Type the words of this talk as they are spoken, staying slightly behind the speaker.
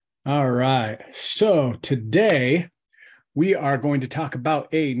All right. So today we are going to talk about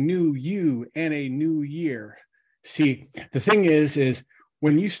a new you and a new year. See, the thing is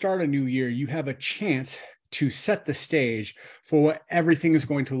when you start a new year, you have a chance to set the stage for what everything is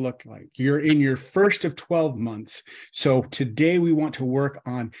going to look like. You're in your first of 12 months. So today we want to work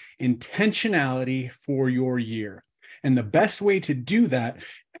on intentionality for your year. And the best way to do that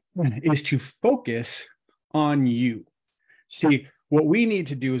is to focus on you. See, what we need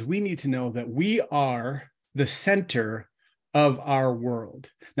to do is we need to know that we are the center of our world.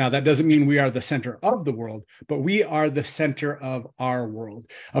 Now, that doesn't mean we are the center of the world, but we are the center of our world.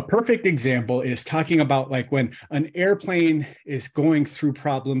 A perfect example is talking about like when an airplane is going through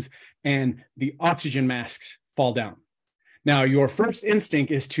problems and the oxygen masks fall down. Now, your first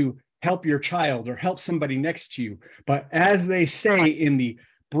instinct is to help your child or help somebody next to you. But as they say in the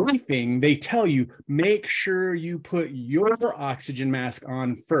briefing, they tell you make sure you put your oxygen mask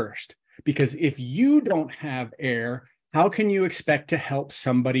on first. Because if you don't have air, how can you expect to help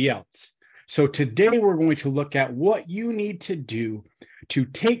somebody else? So today we're going to look at what you need to do to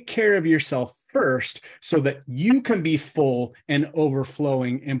take care of yourself first so that you can be full and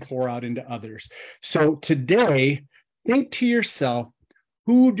overflowing and pour out into others. So today, think to yourself,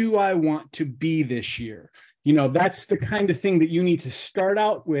 who do I want to be this year? That's the kind of thing that you need to start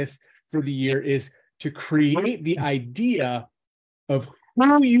out with for the year is to create the idea of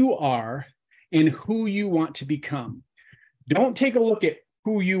who you are and who you want to become. Don't take a look at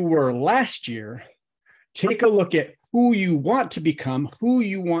who you were last year. Take a look at who you want to become, who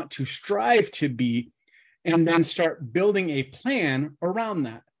you want to strive to be, and then start building a plan around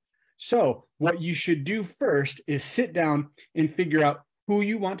that. So, what you should do first is sit down and figure out who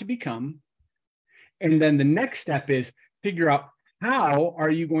you want to become. And then the next step is figure out how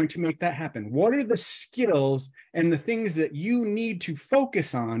are you going to make that happen? What are the skills and the things that you need to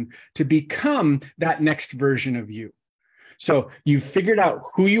focus on to become that next version of you? So you've figured out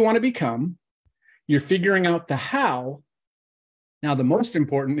who you want to become. You're figuring out the how. Now, the most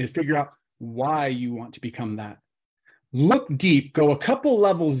important is figure out why you want to become that. Look deep, go a couple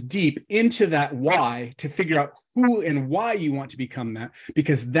levels deep into that why to figure out who and why you want to become that,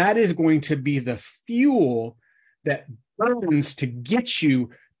 because that is going to be the fuel that burns to get you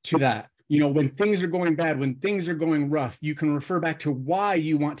to that. When things are going bad, when things are going rough, you can refer back to why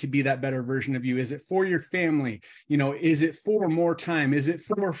you want to be that better version of you. Is it for your family? Is it for more time? Is it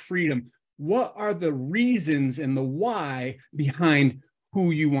for freedom? What are the reasons and the why behind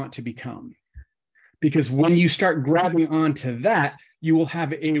who you want to become? Because when you start grabbing onto that, you will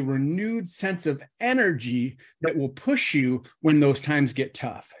have a renewed sense of energy that will push you when those times get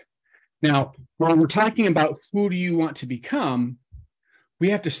tough. Now, when we're talking about who do you want to become,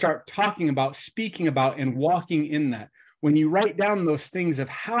 we have to start talking about, speaking about, and walking in that. When you write down those things of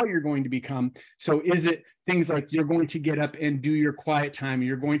how you're going to become, so is it things like you're going to get up and do your quiet time,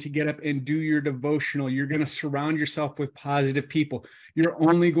 you're going to get up and do your devotional, you're going to surround yourself with positive people, you're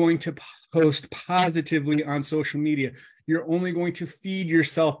only going to post positively on social media, you're only going to feed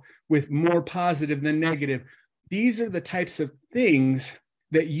yourself with more positive than negative. These are the types of things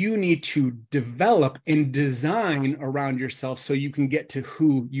that you need to develop and design around yourself so you can get to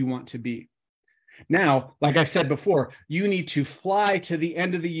who you want to be. Now, like I said before, you need to fly to the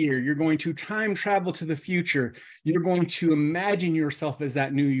end of the year. You're going to time travel to the future. You're going to imagine yourself as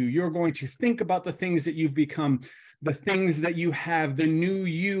that new you. You're going to think about the things that you've become, the things that you have, the new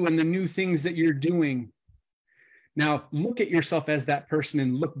you, and the new things that you're doing. Now, look at yourself as that person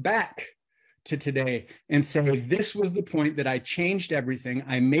and look back to today and say, this was the point that I changed everything.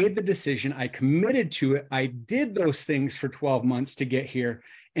 I made the decision. I committed to it. I did those things for 12 months to get here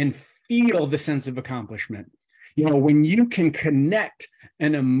and feel the sense of accomplishment. When you can connect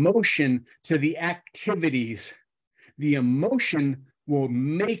an emotion to the activities, the emotion will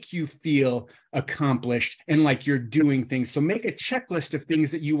make you feel accomplished and like you're doing things. So make a checklist of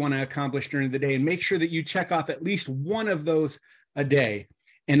things that you want to accomplish during the day and make sure that you check off at least one of those a day.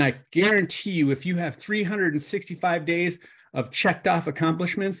 And I guarantee you, if you have 365 days of checked off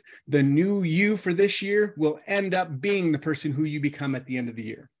accomplishments, the new you for this year will end up being the person who you become at the end of the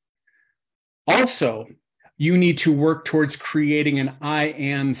year. Also, you need to work towards creating an I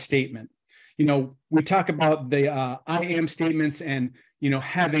am statement. We talk about the I am statements and,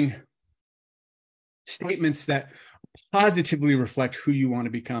 having statements that positively reflect who you want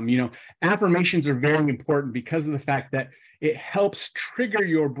to become. Affirmations are very important because of the fact that it helps trigger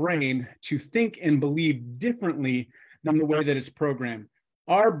your brain to think and believe differently than the way that it's programmed.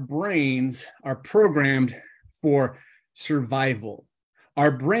 Our brains are programmed for survival.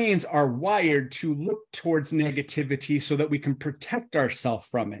 Our brains are wired to look towards negativity so that we can protect ourselves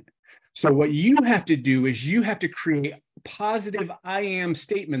from it. So what you have to do is you have to create positive I am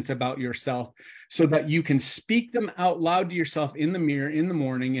statements about yourself so that you can speak them out loud to yourself in the mirror in the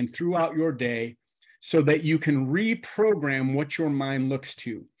morning and throughout your day, so that you can reprogram what your mind looks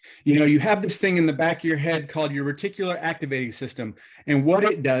to. You know, you have this thing in the back of your head called your reticular activating system. And what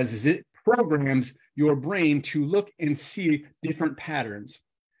it does is it programs your brain to look and see different patterns.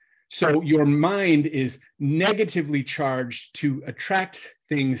 So your mind is negatively charged to attract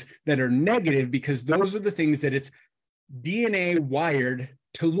things that are negative because those are the things that it's DNA wired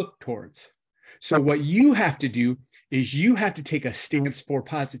to look towards. So what you have to do is you have to take a stance for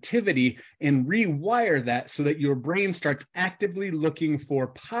positivity and rewire that so that your brain starts actively looking for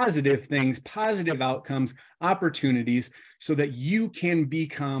positive things, positive outcomes, opportunities, so that you can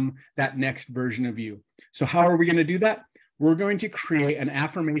become that next version of you. So how are we going to do that? We're going to create an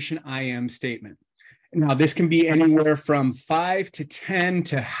affirmation I am statement. Now, this can be anywhere from 5 to 10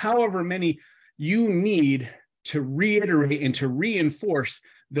 to however many you need to reiterate and to reinforce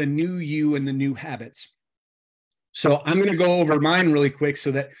the new you and the new habits. So I'm going to go over mine really quick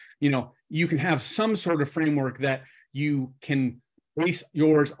so that, you can have some sort of framework that you can base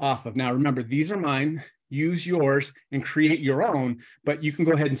yours off of. Now, remember, these are mine. Use yours and create your own, but you can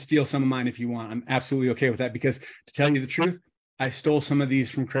go ahead and steal some of mine if you want. I'm absolutely okay with that because, to tell you the truth, I stole some of these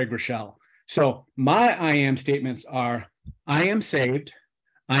from Craig Rochelle. So my I am statements are: I am saved,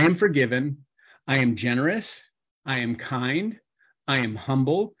 I am forgiven, I am generous, I am kind, I am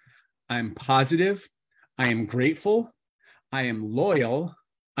humble, I am positive, I am grateful, I am loyal,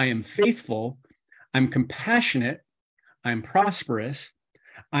 I am faithful, I'm compassionate, I am prosperous,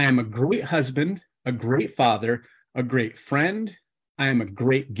 I am a great husband, a great father, a great friend, I am a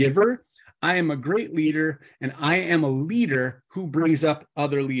great giver, I am a great leader, and I am a leader who brings up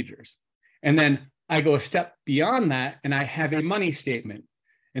other leaders. And then I go a step beyond that and I have a money statement.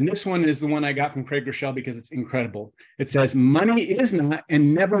 And this one is the one I got from Craig Rochelle because it's incredible. It says, money is not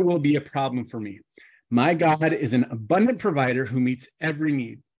and never will be a problem for me. My God is an abundant provider who meets every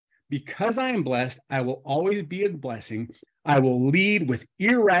need. Because I am blessed, I will always be a blessing. I will lead with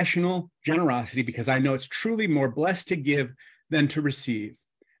irrational generosity because I know it's truly more blessed to give than to receive.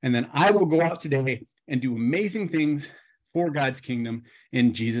 And then I will go out today and do amazing things for God's kingdom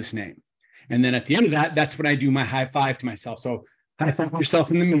in Jesus' name. And then at the end of that, that's when I do my high five to myself. So high five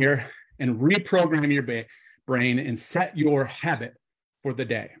yourself in the mirror and reprogram your brain and set your habit for the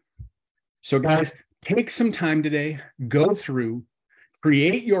day. So guys, take some time today, go through,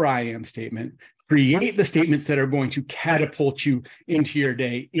 create your I am statement, create the statements that are going to catapult you into your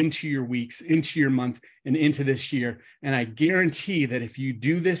day, into your weeks, into your months, and into this year. And I guarantee that if you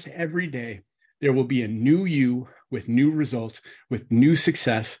do this every day, there will be a new you with new results, with new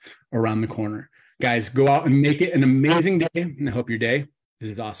success around the corner. Guys, go out and make it an amazing day. And I hope your day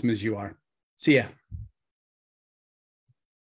is as awesome as you are. See ya.